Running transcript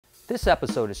This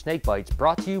episode of Snake Bites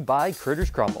brought to you by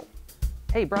Kritter Crumbles.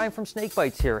 Hey, Brian from Snake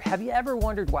Bites here. Have you ever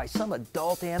wondered why some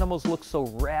adult animals look so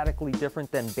radically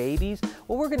different than babies?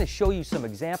 Well, we're going to show you some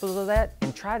examples of that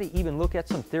and try to even look at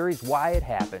some theories why it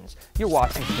happens. You're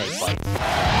watching Snake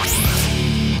Bites.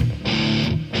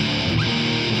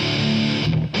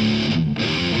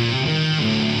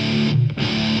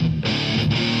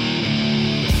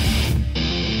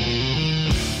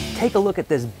 Take a look at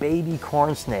this baby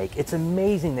corn snake. It's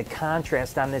amazing the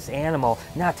contrast on this animal,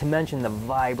 not to mention the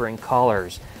vibrant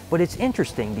colors. But it's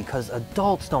interesting because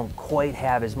adults don't quite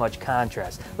have as much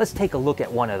contrast. Let's take a look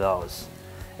at one of those.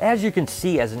 As you can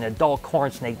see, as an adult corn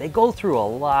snake, they go through a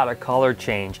lot of color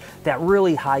change. That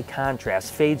really high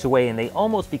contrast fades away and they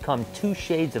almost become two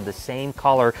shades of the same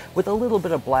color with a little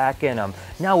bit of black in them.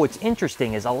 Now what's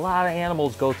interesting is a lot of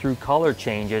animals go through color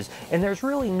changes, and there's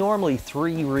really normally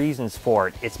three reasons for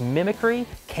it. It's mimicry,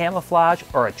 camouflage,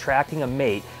 or attracting a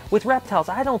mate. With reptiles,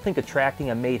 I don't think attracting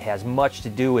a mate has much to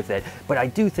do with it, but I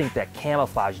do think that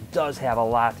camouflage does have a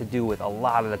lot to do with a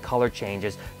lot of the color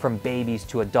changes from babies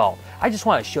to adult. I just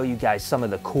want to show you guys some of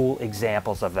the cool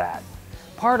examples of that.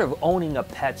 Part of owning a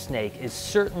pet snake is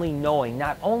certainly knowing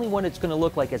not only what it's going to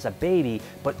look like as a baby,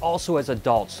 but also as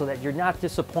adults, so that you're not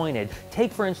disappointed.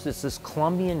 Take for instance this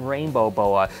Colombian rainbow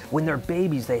boa. When they're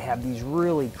babies, they have these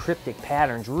really cryptic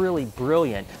patterns, really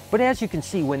brilliant. But as you can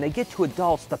see, when they get to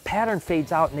adults, the pattern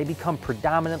fades out and they become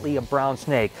predominantly a brown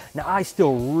snake. Now I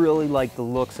still really like the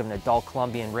looks of an adult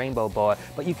Colombian rainbow boa,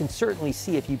 but you can certainly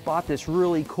see if you bought this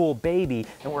really cool baby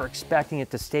and were expecting it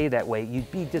to stay that way,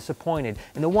 you'd be disappointed.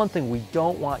 And the one thing we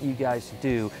don't want you guys to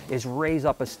do is raise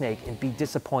up a snake and be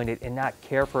disappointed and not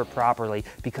care for it properly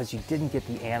because you didn't get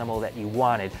the animal that you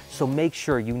wanted. So make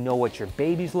sure you know what your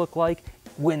babies look like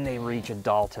when they reach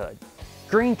adulthood.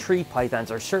 Green tree pythons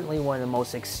are certainly one of the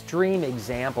most extreme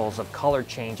examples of color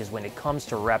changes when it comes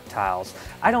to reptiles.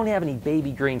 I don't have any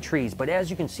baby green trees, but as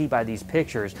you can see by these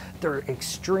pictures, they're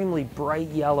extremely bright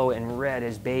yellow and red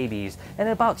as babies. And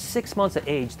at about 6 months of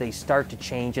age, they start to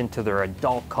change into their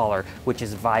adult color, which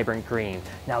is vibrant green.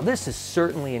 Now this is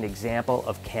certainly an example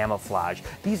of camouflage.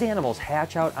 These animals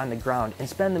hatch out on the ground and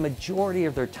spend the majority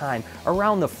of their time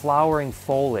around the flowering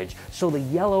foliage. So the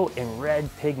yellow and red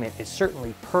pigment is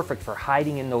certainly perfect for hiding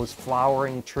in those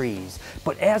flowering trees.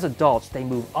 But as adults, they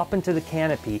move up into the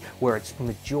canopy where its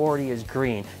majority is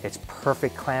green. It's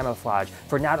perfect camouflage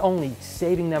for not only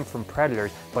saving them from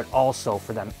predators, but also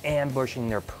for them ambushing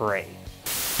their prey.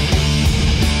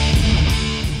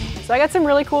 So I got some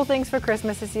really cool things for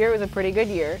Christmas this year. It was a pretty good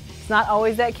year. It's not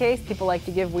always that case. People like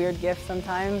to give weird gifts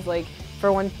sometimes. Like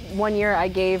for one year, I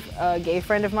gave a gay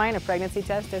friend of mine a pregnancy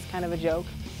test as kind of a joke.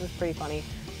 It was pretty funny.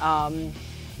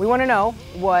 We want to know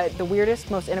what the weirdest,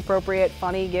 most inappropriate,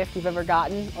 funny gift you've ever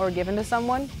gotten or given to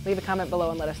someone. Leave a comment below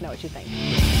and let us know what you think.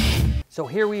 So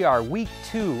here we are, week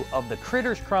 2 of the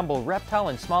Kritter Crumbles reptile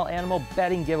and small animal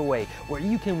bedding giveaway, where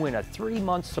you can win a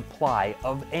 3-month supply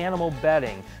of animal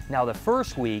bedding. Now the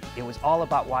first week, it was all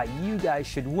about why you guys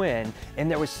should win, and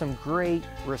there was some great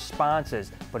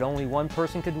responses, but only one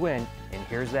person could win, and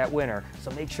here's that winner.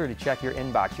 So make sure to check your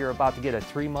inbox. You're about to get a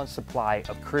 3-month supply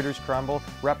of Kritter Crumbles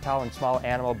reptile and small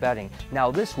animal bedding.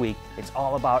 Now this week, it's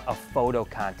all about a photo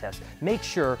contest. Make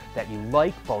sure that you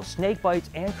like both Snake Bites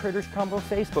and Kritter Crumbles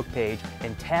Facebook page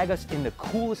and tag us in the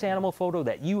coolest animal photo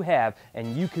that you have,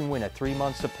 and you can win a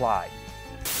 3-month supply.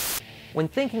 When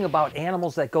thinking about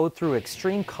animals that go through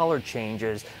extreme color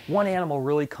changes, one animal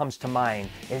really comes to mind.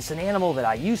 It's an animal that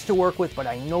I used to work with, but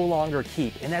I no longer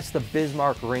keep, and that's the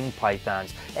Bismarck ring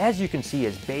pythons. As you can see,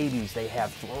 as babies, they have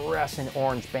fluorescent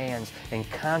orange bands and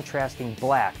contrasting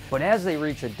black, but as they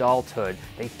reach adulthood,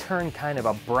 they turn kind of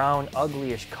a brown,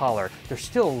 uglyish color. They're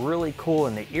still really cool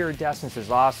and the iridescence is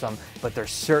awesome, but they're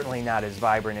certainly not as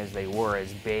vibrant as they were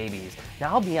as babies.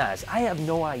 Now I'll be honest, I have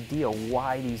no idea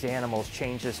why these animals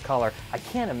change this color. I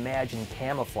can't imagine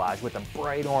camouflage with a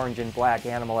bright orange and black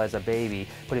animal as a baby,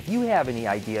 but if you have any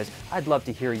ideas, I'd love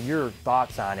to hear your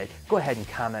thoughts on it. Go ahead and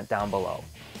comment down below.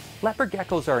 Leopard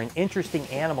geckos are an interesting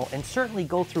animal and certainly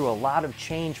go through a lot of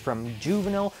change from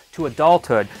juvenile to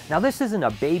adulthood. Now this isn't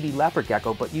a baby leopard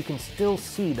gecko, but you can still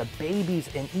see the babies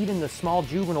and even the small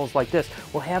juveniles like this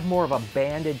will have more of a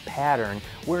banded pattern,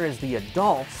 whereas the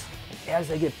adults, as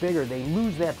they get bigger, they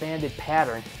lose that banded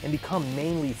pattern and become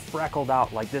mainly freckled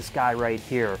out like this guy right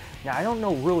here. Now I don't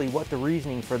know really what the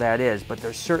reasoning for that is, but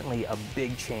there's certainly a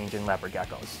big change in leopard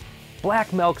geckos.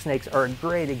 Black milk snakes are a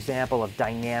great example of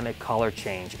dynamic color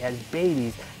change. As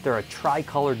babies, they're a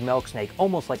tricolored milk snake,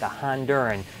 almost like a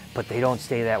Honduran, but they don't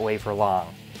stay that way for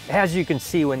long. As you can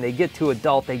see, when they get to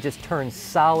adult, they just turn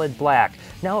solid black.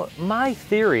 Now, my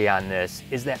theory on this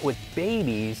is that with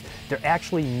babies, they're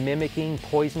actually mimicking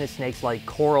poisonous snakes like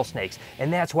coral snakes,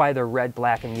 and that's why they're red,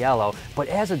 black, and yellow. But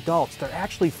as adults, they're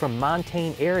actually from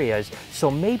montane areas,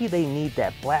 so maybe they need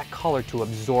that black color to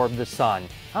absorb the sun.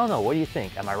 I don't know, what do you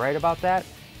think? Am I right about that?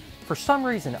 For some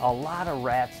reason, a lot of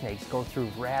rat snakes go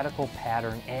through radical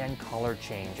pattern and color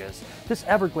changes. This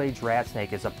Everglades rat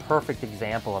snake is a perfect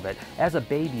example of it. As a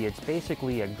baby, it's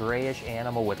basically a grayish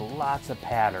animal with lots of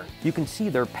pattern. You can see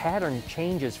their pattern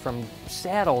changes from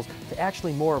saddles to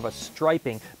actually more of a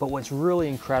striping, but what's really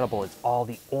incredible is all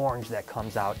the orange that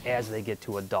comes out as they get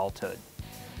to adulthood.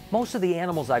 Most of the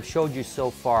animals I've showed you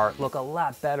so far look a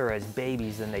lot better as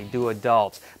babies than they do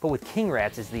adults, but with king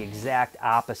rats it's the exact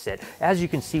opposite. As you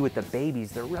can see with the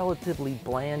babies, they're relatively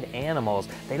bland animals.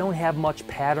 They don't have much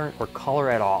pattern or color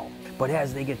at all. But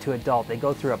as they get to adult, they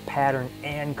go through a pattern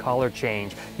and color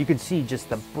change. You can see just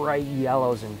the bright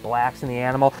yellows and blacks in the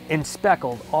animal and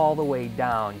speckled all the way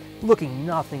down, looking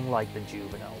nothing like the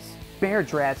juveniles.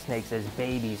 Baird's rat snakes as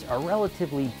babies are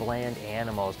relatively bland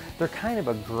animals. They're kind of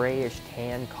a grayish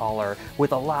tan color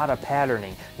with a lot of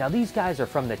patterning. Now these guys are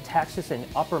from the Texas and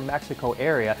upper Mexico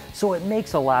area, so it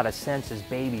makes a lot of sense as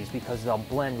babies because they'll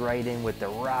blend right in with the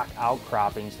rock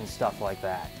outcroppings and stuff like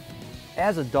that.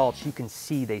 As adults, you can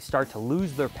see they start to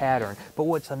lose their pattern, but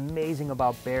what's amazing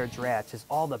about Baird's rats is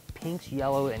all the pinks,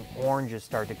 yellow, and oranges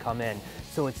start to come in.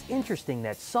 So it's interesting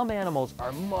that some animals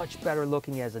are much better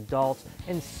looking as adults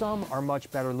and some are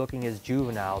much better looking as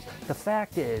juveniles. The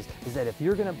fact is that if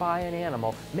you're going to buy an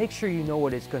animal, make sure you know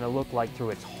what it's going to look like through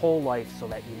its whole life so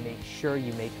that you make sure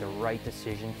you make the right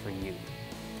decision for you.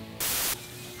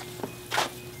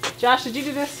 Josh, did you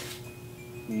do this?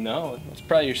 No, it's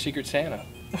probably your Secret Santa.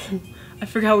 I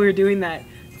forgot we were doing that.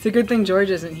 It's a good thing George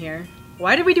isn't here.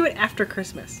 Why did we do it after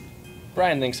Christmas?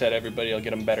 Brian thinks that everybody will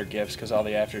get him better gifts because all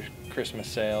the after Christmas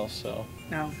sales, so.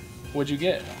 No. What'd you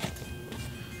get?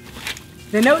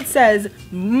 The note says,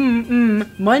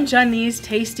 munch on these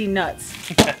tasty nuts.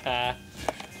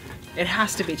 It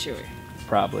has to be Chewy.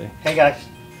 Probably. Hey guys.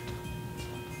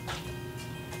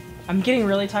 I'm getting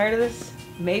really tired of this.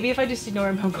 Maybe if I just ignore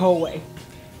him, he'll go away.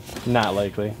 Not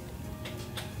likely.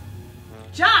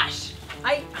 Josh!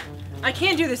 I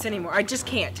can't do this anymore. I just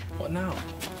can't. What now?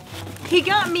 He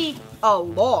got me a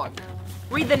log.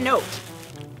 Read the note.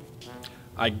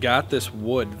 I got this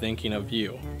wood thinking of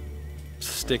you.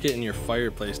 Stick it in your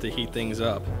fireplace to heat things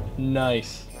up.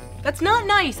 Nice. That's not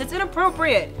nice. That's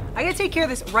inappropriate. I gotta take care of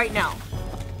this right now.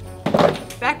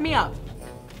 Back me up.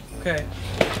 Okay.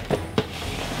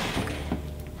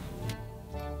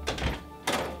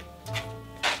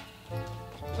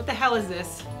 What the hell is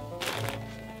this?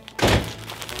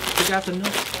 You got the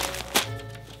note.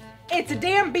 It's a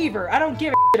damn beaver. I don't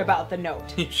give a shit about the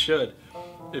note. You should.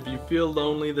 If you feel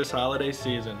lonely this holiday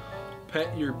season,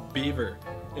 pet your beaver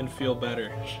and feel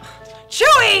better.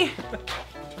 Chewy!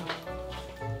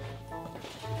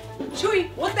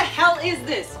 Chewy, what the hell is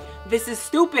this? This is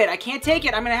stupid. I can't take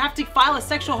it. I'm gonna have to file a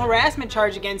sexual harassment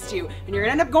charge against you, and you're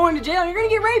gonna end up going to jail, and you're gonna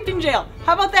get raped in jail.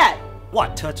 How about that?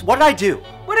 What, Toots? What did I do?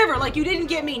 Whatever, like you didn't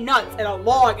get me nuts and a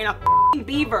log and a f***ing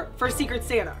beaver for Secret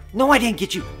Santa. No, I didn't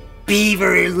get you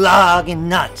beaver, log, and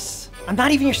nuts. I'm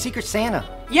not even your Secret Santa.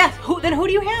 Yes, then who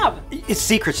do you have? It's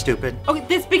secret, stupid. Okay,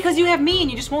 that's because you have me and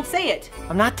you just won't say it.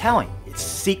 I'm not telling. It's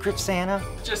Secret Santa.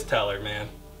 Just tell her, man.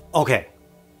 Okay.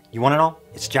 You want to know?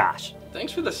 It's Josh.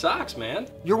 Thanks for the socks, man.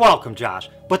 You're welcome, Josh.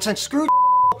 But since Scrooge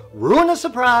ruined the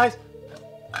surprise,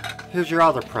 here's your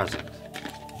other present.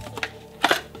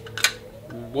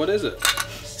 What is it?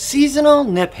 Seasonal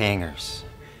nip hangers.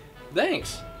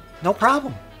 Thanks. No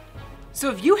problem. So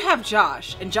if you have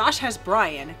Josh, and Josh has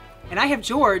Brian, and I have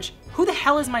George, who the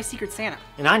hell is my Secret Santa?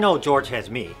 And I know George has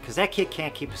me, because that kid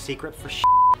can't keep a secret for shit.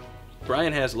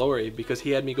 Brian has Lori because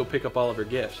he had me go pick up all of her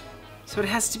gifts. So it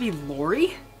has to be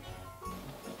Lori?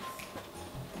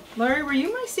 Lori, were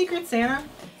you my Secret Santa?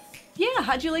 Yeah,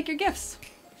 how'd you like your gifts?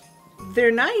 They're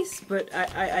nice, but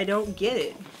I don't get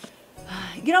it.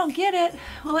 You don't get it?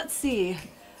 Well, let's see.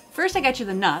 First, I got you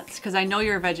the nuts, because I know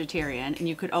you're a vegetarian and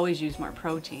you could always use more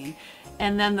protein.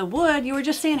 And then the wood, you were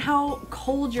just saying how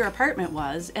cold your apartment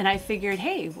was, and I figured,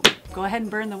 hey, go ahead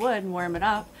and burn the wood and warm it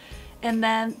up. And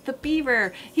then the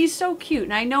beaver, he's so cute,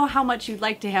 and I know how much you'd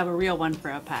like to have a real one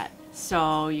for a pet,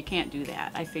 so you can't do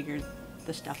that. I figured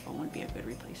the stuffed one would be a good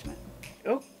replacement.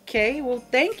 Okay, well,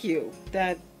 thank you.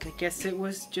 I guess it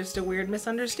was just a weird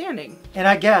misunderstanding. And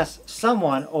I guess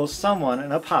someone owes someone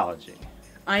an apology.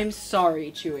 I'm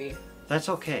sorry, Chewy. That's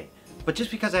okay. But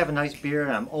just because I have a nice beard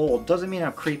and I'm old doesn't mean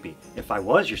I'm creepy. If I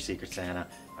was your Secret Santa,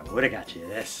 I would have got you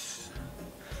this.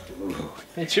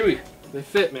 Hey, Chewy, they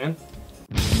fit, man.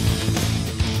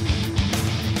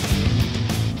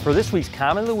 For this week's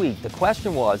Comment of the Week, the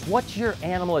question was, what's your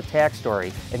animal attack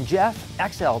story? And Jeff,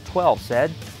 XL12, said,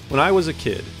 When I was a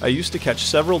kid, I used to catch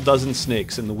several dozen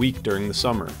snakes in the week during the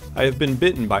summer. I have been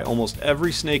bitten by almost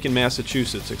every snake in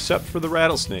Massachusetts except for the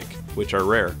rattlesnake, which are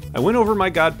rare. I went over to my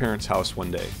godparents' house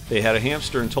one day. They had a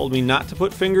hamster and told me not to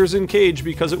put fingers in cage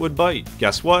because it would bite.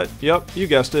 Guess what? Yep, you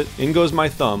guessed it. In goes my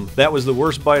thumb. That was the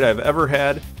worst bite I've ever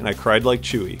had, and I cried like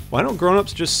Chewy. Why don't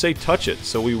grown-ups just say touch it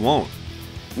so we won't?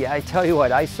 Yeah, I tell you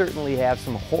what, I certainly have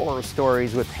some horror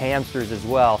stories with hamsters as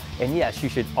well. And yes, you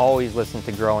should always listen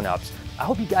to grown-ups. I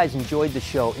hope you guys enjoyed the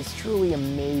show. It's truly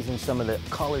amazing some of the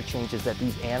color changes that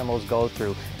these animals go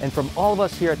through. And from all of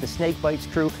us here at the Snake Bites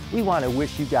crew, we want to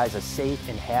wish you guys a safe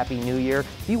and happy new year.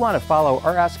 If you want to follow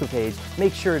our escapades,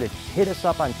 make sure to hit us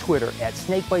up on Twitter at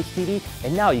SnakeBytesTV.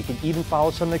 And now you can even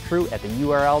follow some of the crew at the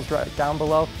URLs right down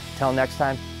below. Till next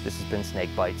time, this has been Snake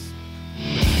Bites.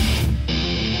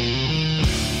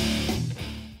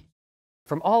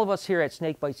 From all of us here at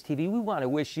Snake Bites TV, we want to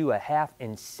wish you a half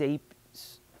and safe.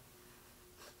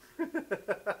 Oh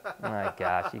my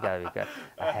gosh, you gotta be good.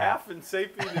 A half and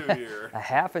safety New Year. A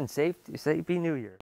half and safe New Year.